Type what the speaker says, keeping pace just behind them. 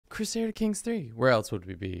Crusader Kings 3. Where else would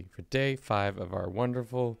we be for day 5 of our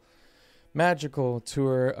wonderful, magical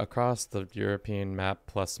tour across the European map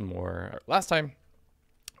plus more? Last time,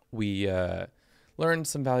 we learned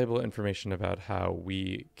some valuable information about how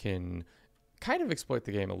we can kind of exploit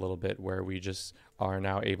the game a little bit, where we just are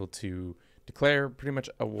now able to declare pretty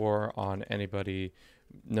much a war on anybody,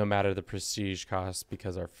 no matter the prestige cost,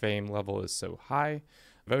 because our fame level is so high,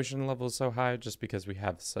 devotion level is so high, just because we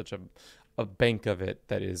have such a bank of it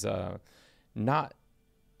that is not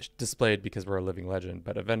displayed because we're a living legend.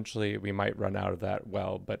 But eventually we might run out of that.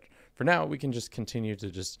 But for now, we can just continue to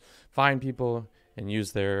just find people and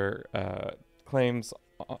use their claims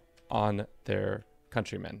on their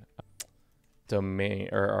countrymen. Domain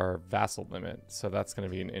or our vassal limit, so that's going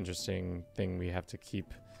to be an interesting thing we have to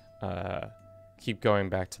keep going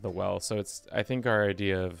back to the well. So it's, I think our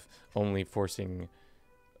idea of only forcing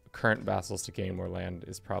current vassals to gain more land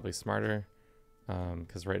is probably smarter,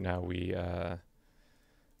 because right now we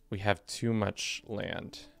have too much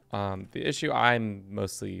land. The issue I'm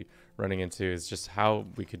mostly running into is just how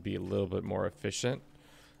we could be a little bit more efficient.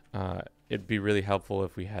 It'd be really helpful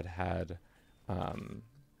if we had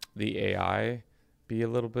the AI be a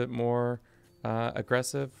little bit more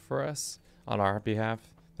aggressive for us on our behalf.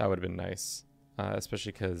 That would have been nice,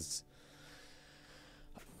 especially because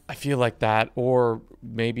I feel like that, or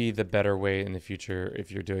maybe the better way in the future,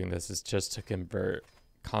 if you're doing this, is just to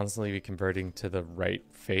constantly be converting to the right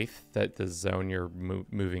faith that the zone you're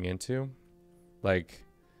moving into. Like,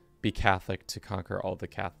 be Catholic to conquer all the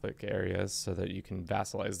Catholic areas so that you can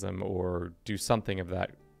vassalize them, or do something of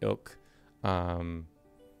that ilk.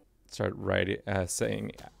 Start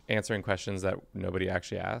answering questions that nobody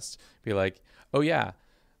actually asked. Be like, oh yeah,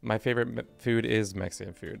 my favorite food is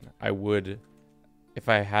Mexican food. I would, if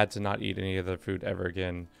I had to not eat any other food ever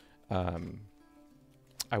again,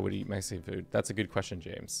 I would eat Mexican food. That's a good question,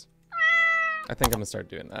 James. I think I'm gonna start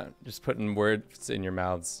doing that. Just putting words in your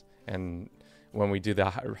mouths, and when we do the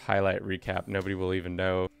highlight recap, nobody will even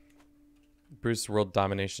know. Bruce world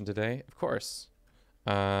domination today? Of course.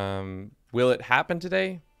 Will it happen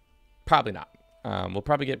today? Probably not. We'll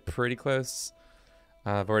probably get pretty close.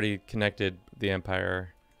 I've already connected the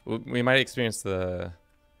Empire. We might experience the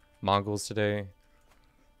Mongols today.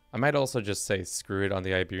 I might also just say screw it on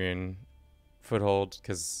the Iberian foothold,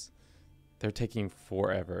 because they're taking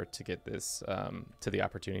forever to get this to the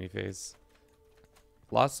opportunity phase.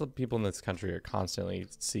 Lots of people in this country are constantly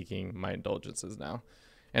seeking my indulgences now.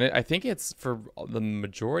 And I think it's for the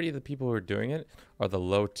majority of the people who are doing it are the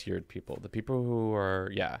low-tiered people. The people who are,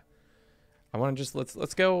 yeah. I want to just,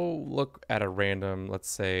 let's go look at a random, let's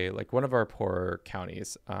say, like one of our poorer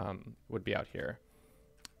counties would be out here,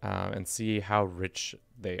 and see how rich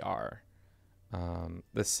they are.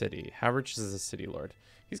 The city. How rich is the city lord?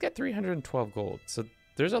 He's got 312 gold. So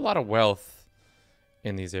there's a lot of wealth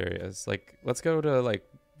in these areas. Like, let's go to like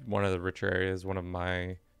one of the richer areas, one of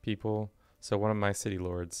my people. So one of my city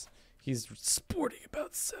lords, he's sporting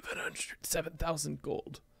about 7,000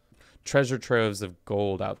 gold. Treasure troves of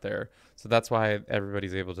gold out there. So that's why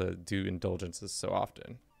everybody's able to do indulgences so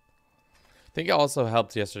often. I think it also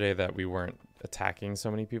helped yesterday that we weren't attacking so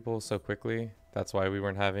many people so quickly. That's why we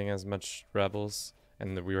weren't having as much rebels,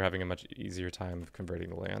 and that we were having a much easier time of converting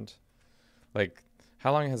the land. Like,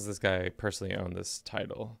 how long has this guy personally owned this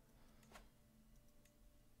title?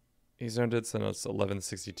 He's owned it since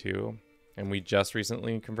 1162, and we just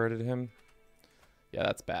recently converted him. Yeah,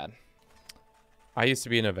 that's bad. I used to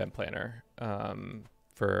be an event planner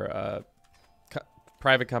for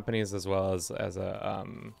private companies, as well as a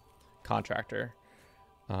contractor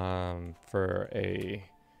for a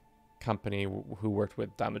company who worked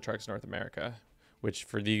with Daimler Trucks North America, which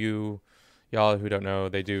for y'all who don't know,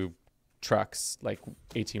 they do trucks like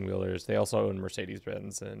 18-wheelers. They also own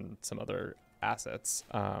Mercedes-Benz and some other assets.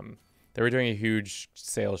 They were doing a huge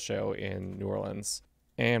sales show in New Orleans,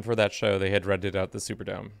 and for that show they had rented out the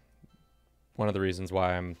Superdome. One of the reasons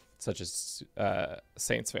why I'm such a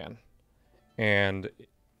Saints fan. And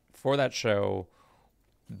for that show,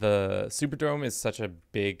 the Superdome is such a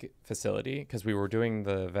big facility, because we were doing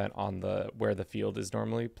the event on where the field is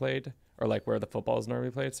normally played, or like where the football is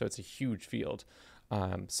normally played. So it's a huge field.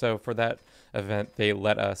 So for that event, they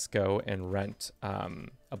let us go and rent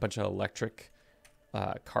a bunch of electric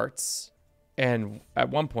carts. And at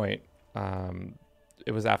one point,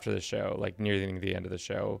 it was after the show, like nearing the end of the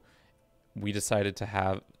show, we decided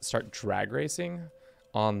to start drag racing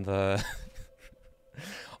on the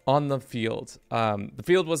on the field. The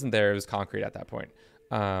field wasn't there; it was concrete at that point.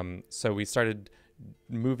 So we started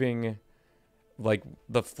moving. Like,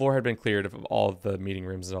 the floor had been cleared of all the meeting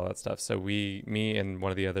rooms and all that stuff. So me and one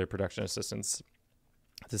of the other production assistants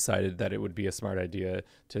decided that it would be a smart idea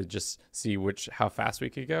to just see how fast we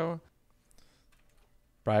could go.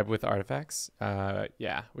 Bribe with artifacts.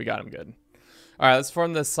 Yeah, we got him good. All right, let's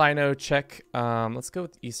form the Sino check. Let's go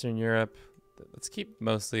with Eastern Europe. Let's keep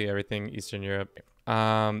mostly everything Eastern Europe.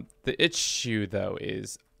 The issue though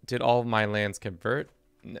is, did all of my lands convert?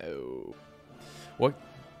 No. What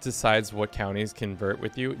decides what counties convert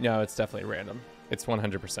with you? No, it's definitely random. It's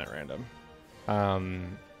 100% random.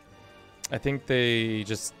 I think they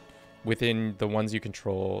just, within the ones you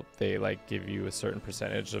control, they like give you a certain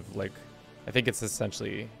percentage of like, I think it's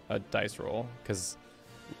essentially a dice roll, because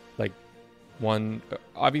like one,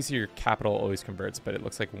 obviously your capital always converts, but it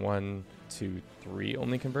looks like 1, 2, 3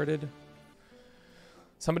 only converted.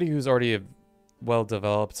 Somebody who's already well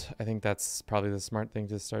developed, I think that's probably the smart thing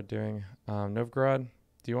to start doing. Novgorod,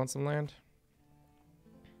 do you want some land?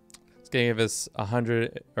 It's gonna give us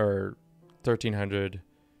 100 or 1300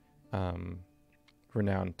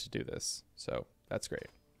 renown to do this, so that's great.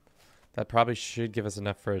 That probably should give us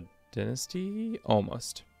enough for a dynasty,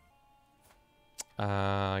 almost.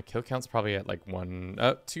 Kill count's probably at like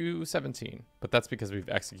 217, but that's because we've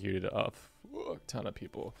executed a ton of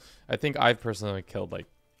people. I think I've personally killed like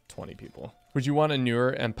 20 people. Would you want a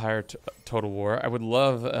newer Empire Total War? I would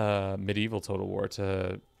love a medieval Total War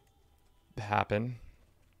to happen.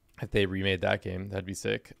 If they remade that game, that'd be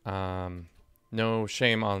sick. No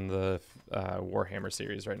shame on the Warhammer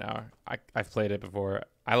series right now. I've played it before.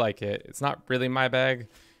 I like it. It's not really my bag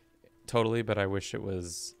totally, but I wish it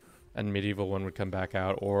was. A medieval one would come back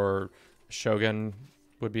out, or Shogun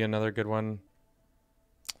would be another good one.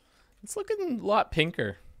 It's looking a lot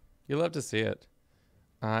pinker. You love to see it.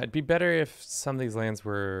 It'd be better if some of these lands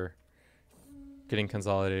were getting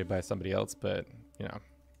consolidated by somebody else, but you know,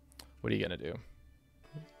 what are you gonna do?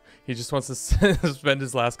 He just wants to spend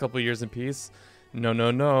his last couple of years in peace.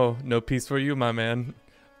 No peace for you, my man.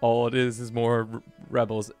 All it is more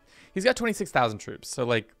rebels. He's got 26,000 troops, so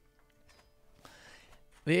like,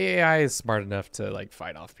 the AI is smart enough to like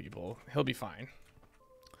fight off people. He'll be fine.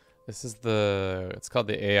 This is it's called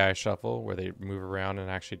the AI shuffle, where they move around and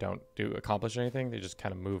actually don't accomplish anything. They just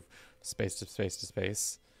kind of move space to space to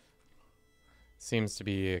space. Seems to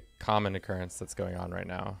be a common occurrence that's going on right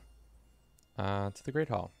now. To the Great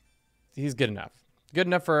Hall. He's good enough. Good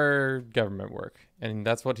enough for government work. And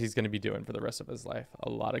that's what he's going to be doing for the rest of his life. A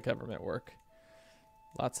lot of government work.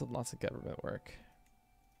 Lots of government work.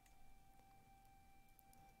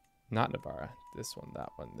 Not Navarra. This one, that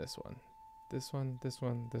one, this one. This one, this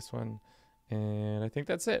one, this one. And I think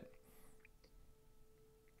that's it.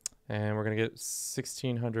 And we're going to get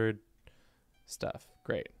 1,600 stuff.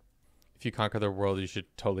 Great. If you conquer the world, you should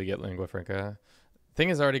totally get Lingua Franca. Thing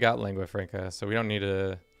has already got Lingua Franca, so we don't need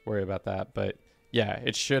to worry about that. But yeah,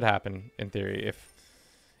 it should happen in theory. If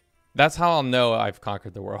that's how I'll know I've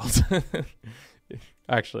conquered the world.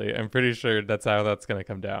 Actually, I'm pretty sure that's how that's going to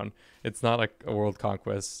come down. It's not like a world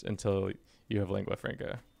conquest until you have Lingua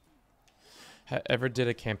Franca. Ever did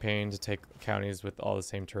a campaign to take counties with all the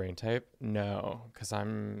same terrain type? No, because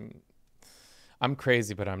I'm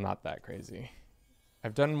crazy, but I'm not that crazy.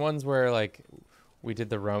 I've done ones where like we did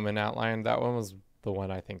the Roman outline. That one was the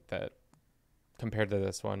one I think that compared to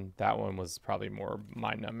this one, that one was probably more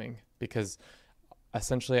mind-numbing, because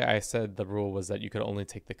essentially I said the rule was that you could only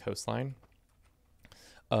take the coastline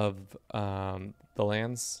of the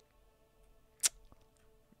lands.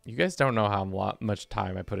 You guys don't know how much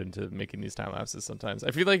time I put into making these time lapses sometimes. I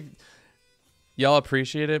feel like y'all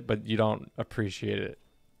appreciate it, but you don't appreciate it.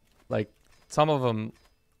 Like some of them,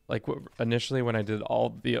 like initially when I did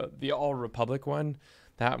all the All Republic one,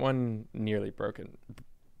 that one nearly broke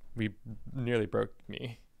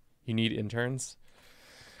me. You need interns.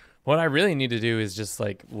 What I really need to do is just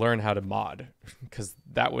like learn how to mod, because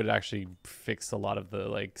that would actually fix a lot of the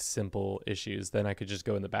like simple issues. Then I could just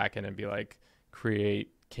go in the back end and be like,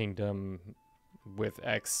 create kingdom with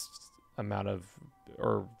X amount of,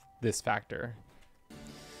 or this factor.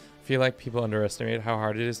 I feel like people underestimate how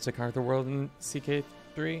hard it is to conquer the world in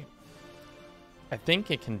CK3. I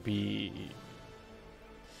think it can be,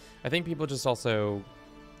 I think people just also,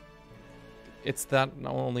 it's not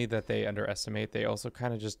only that they underestimate, they also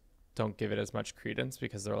kind of just don't give it as much credence,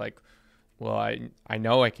 because they're like, well, I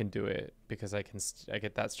know I can do it because I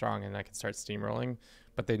get that strong and I can start steamrolling,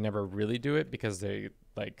 but they never really do it because they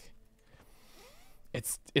like,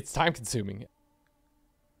 it's time consuming.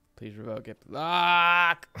 Please revoke it.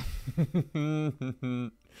 Lock.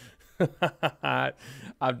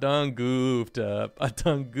 I've done goofed up. I've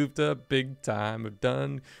done goofed up big time. I've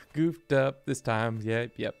done goofed up this time.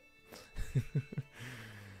 Yep.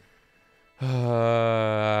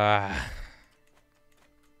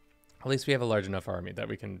 At least we have a large enough army that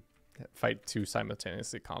we can fight two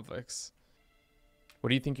simultaneously conflicts. What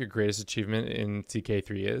do you think your greatest achievement in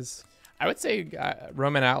TK3 is? I would say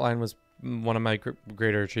Roman Outline was one of my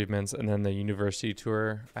greater achievements, and then the university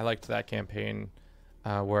tour. I liked that campaign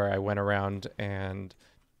where I went around and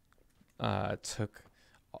I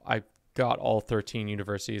got all 13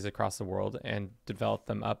 universities across the world and developed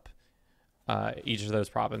them up, each of those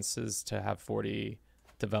provinces to have 40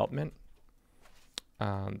 development.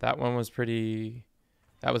 That one was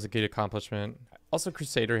that was a good accomplishment. Also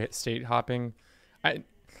Crusader state hopping. I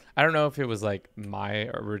don't know if it was like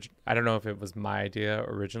I don't know if it was my idea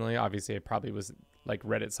originally. Obviously it probably was like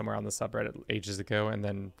read it somewhere on the subreddit ages ago, and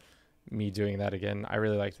then me doing that again. I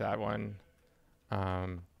really liked that one.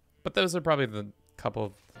 But those are probably the couple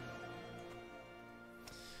of...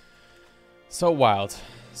 So wild.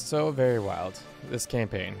 So very wild. This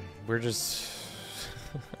campaign. We're just...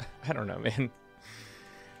 I don't know, man.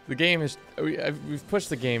 The game is... We've pushed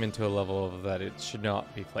the game into a level of that it should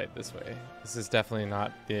not be played this way. This is definitely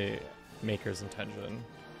not the maker's intention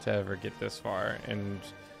to ever get this far and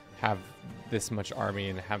have this much army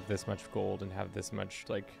and have this much gold and have this much,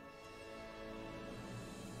 like...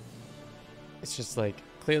 It's just like,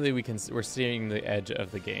 clearly we're seeing the edge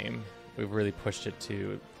of the game. We've really pushed it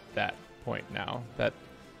to that point now, that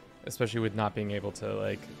especially with not being able to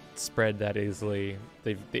like spread that easily,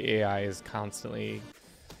 the AI is constantly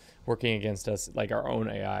working against us. Like our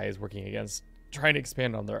own AI is working against, trying to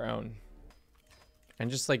expand on their own.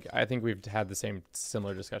 And just like, I think we've had the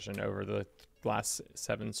similar discussion over the last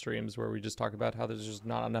 7 streams where we just talk about how there's just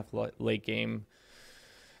not enough late game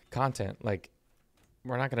content. Like,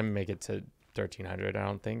 we're not going to make it to 1300, I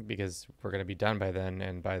don't think, because we're going to be done by then,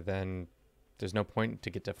 and by then there's no point to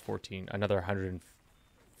get to 14, another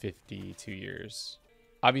 152 years.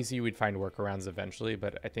 Obviously we'd find workarounds eventually,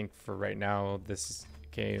 but I think for right now this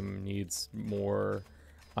game needs more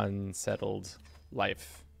unsettled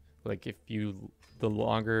life. Like, the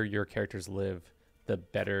longer your characters live, the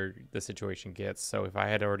better the situation gets. So if I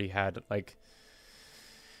had already had, like,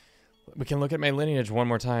 we can look at my lineage one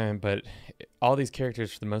more time, but all these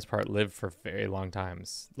characters for the most part live for very long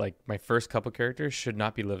times. Like, my first couple characters should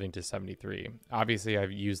not be living to 73. Obviously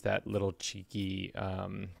I've used that little cheeky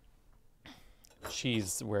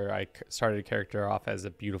cheese where I started a character off as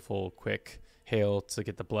a beautiful quick hail to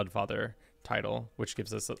get the Bloodfather title, which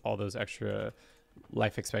gives us all those extra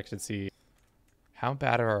life expectancy. How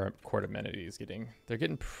bad are our court amenities getting? They're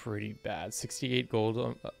getting pretty bad. 68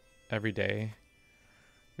 gold every day.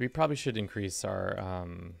 We probably should increase our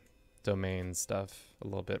domain stuff a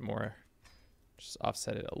little bit more. Just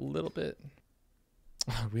offset it a little bit.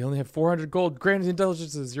 We only have 400 gold. Granted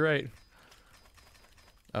indulgences, you're right.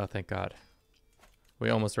 Oh, thank God. We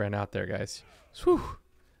almost ran out there, guys. Whew.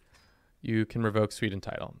 You can revoke Sweden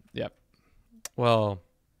title. Yep. Well,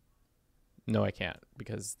 no, I can't,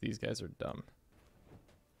 because these guys are dumb.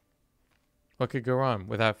 What could go wrong?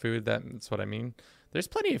 Without food, that's what I mean. There's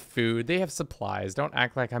plenty of food. They have supplies. Don't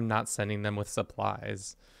act like I'm not sending them with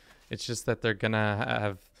supplies. It's just that they're going to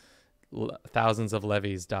have thousands of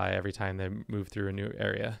levies die every time they move through a new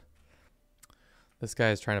area. This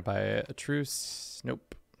guy is trying to buy a truce.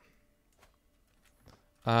 Nope.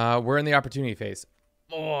 We're in the opportunity phase.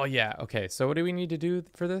 Oh, yeah. Okay, so what do we need to do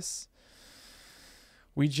for this?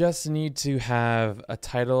 We just need to have a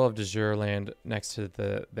title of de jure land next to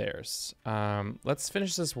theirs. Let's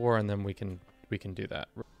finish this war and then we can do that.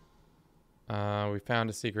 We found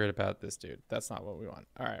a secret about this dude. That's not what we want.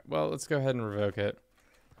 All right, well, let's go ahead and revoke it.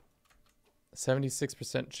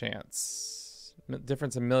 76% chance.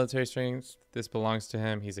 Difference in military strength. This belongs to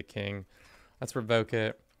him. He's a king. Let's revoke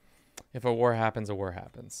it. If a war happens, a war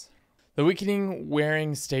happens. The weakening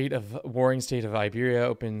warring state of Iberia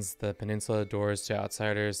opens the peninsula doors to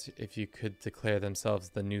outsiders. If you could declare themselves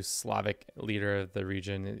the new Slavic leader of the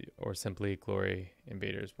region, or simply glory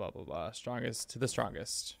invaders, blah, blah, blah. Strongest to the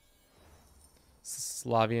strongest.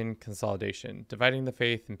 Slavian consolidation. Dividing the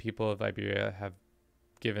faith and people of Iberia have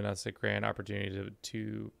given us a grand opportunity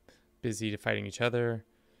to busy fighting each other.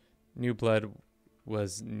 New blood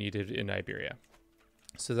was needed in Iberia.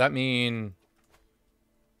 So does that mean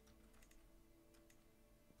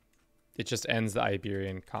it just ends the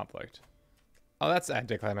Iberian conflict? Oh, that's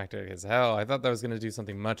anticlimactic as hell. I thought that was going to do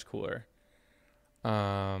something much cooler.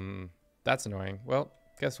 That's annoying. Well,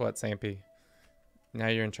 guess what, Sampy? Now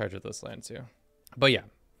you're in charge of this land too. But yeah,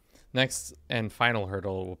 next and final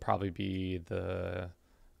hurdle will probably be the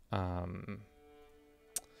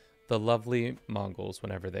lovely Mongols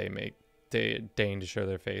whenever they deign to show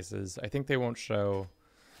their faces. I think they won't show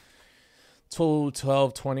till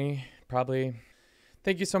 1220 probably.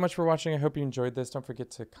 Thank you so much for watching. I hope you enjoyed this. Don't forget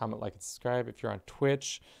to comment, like, and subscribe. If you're on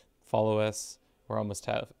Twitch, follow us. We're almost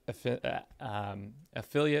have affiliate.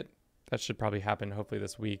 That should probably happen hopefully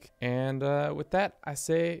this week. And with that, I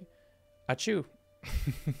say achoo.